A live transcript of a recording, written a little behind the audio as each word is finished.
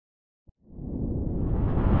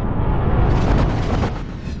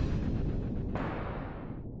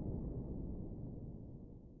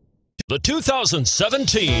The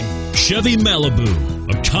 2017 Chevy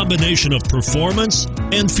Malibu, a combination of performance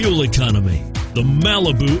and fuel economy. The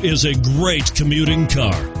Malibu is a great commuting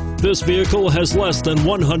car. This vehicle has less than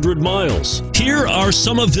 100 miles. Here are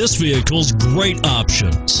some of this vehicle's great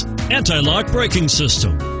options: anti-lock braking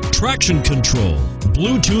system, traction control,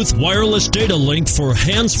 Bluetooth wireless data link for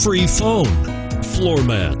hands-free phone, floor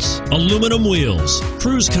mats, aluminum wheels,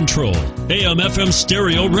 cruise control, AM/FM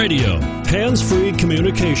stereo radio, hands-free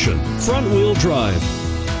communication, front-wheel drive.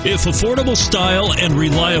 If affordable style and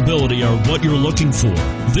reliability are what you're looking for,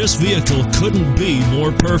 this vehicle couldn't be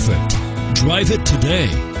more perfect. Drive it today.